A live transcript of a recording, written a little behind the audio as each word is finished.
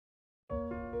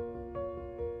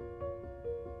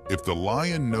If the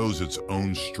lion knows its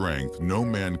own strength, no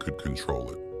man could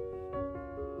control it.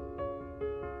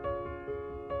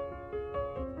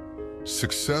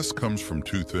 Success comes from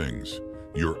two things: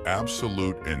 your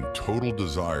absolute and total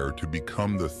desire to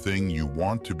become the thing you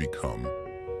want to become,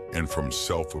 and from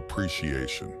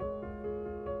self-appreciation.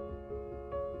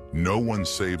 No one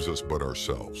saves us but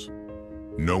ourselves.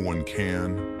 No one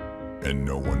can, and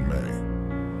no one may.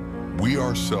 We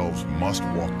ourselves must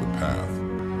walk the path.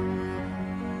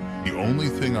 The only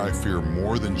thing I fear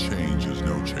more than change is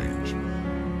no change.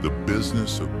 The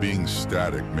business of being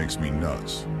static makes me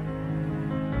nuts.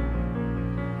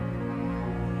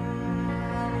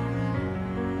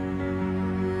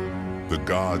 The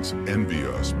gods envy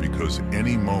us because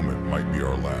any moment might be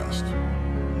our last.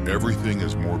 Everything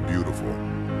is more beautiful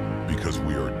because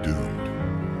we are doomed.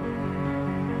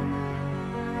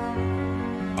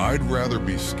 I'd rather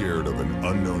be scared of an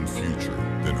unknown future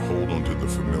than hold on to the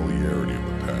familiarity of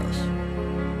the past.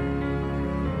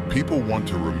 People want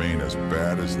to remain as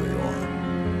bad as they are,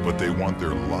 but they want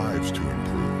their lives to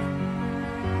improve.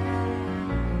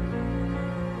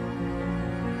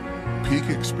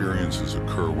 Peak experiences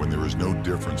occur when there is no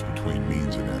difference between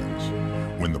means and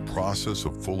ends, when the process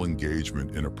of full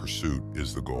engagement in a pursuit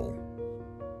is the goal.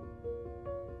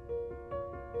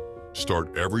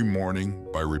 Start every morning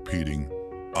by repeating,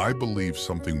 "I believe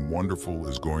something wonderful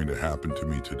is going to happen to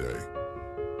me today."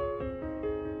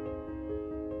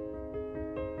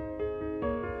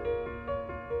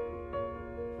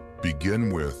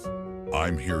 Begin with,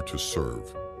 "I'm here to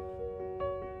serve."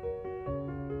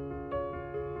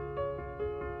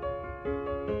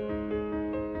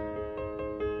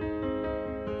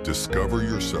 Discover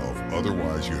yourself,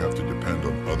 otherwise you have to depend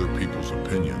on other people's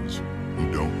opinions who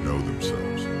don't know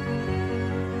themselves.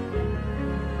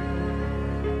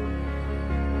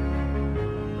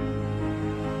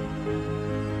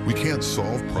 We can't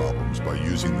solve problems by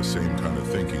using the same kind of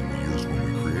thinking we used when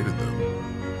we created them.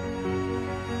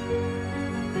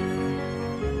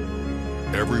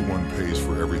 Everyone pays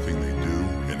for everything they do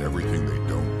and everything they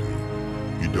don't do.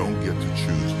 You don't get to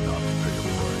choose not to pay a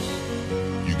price.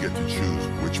 You get to choose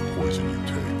which poison you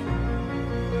take.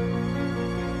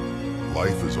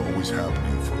 Life is always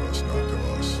happening for us, not to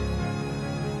us.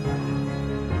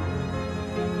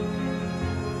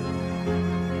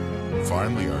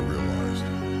 Finally, I realized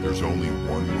there's only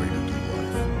one way to do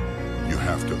life. You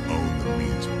have to own the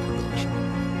means of production.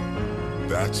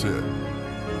 That's it.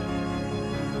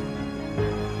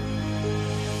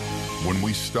 When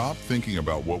we stop thinking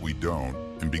about what we don't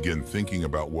and begin thinking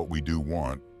about what we do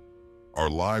want, our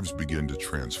lives begin to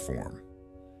transform.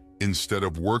 Instead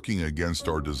of working against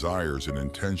our desires and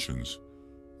intentions,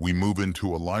 we move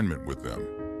into alignment with them.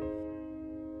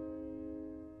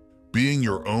 Being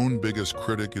your own biggest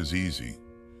critic is easy.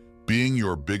 Being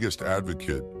your biggest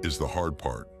advocate is the hard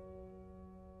part.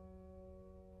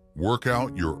 Work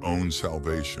out your own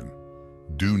salvation.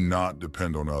 Do not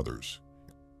depend on others.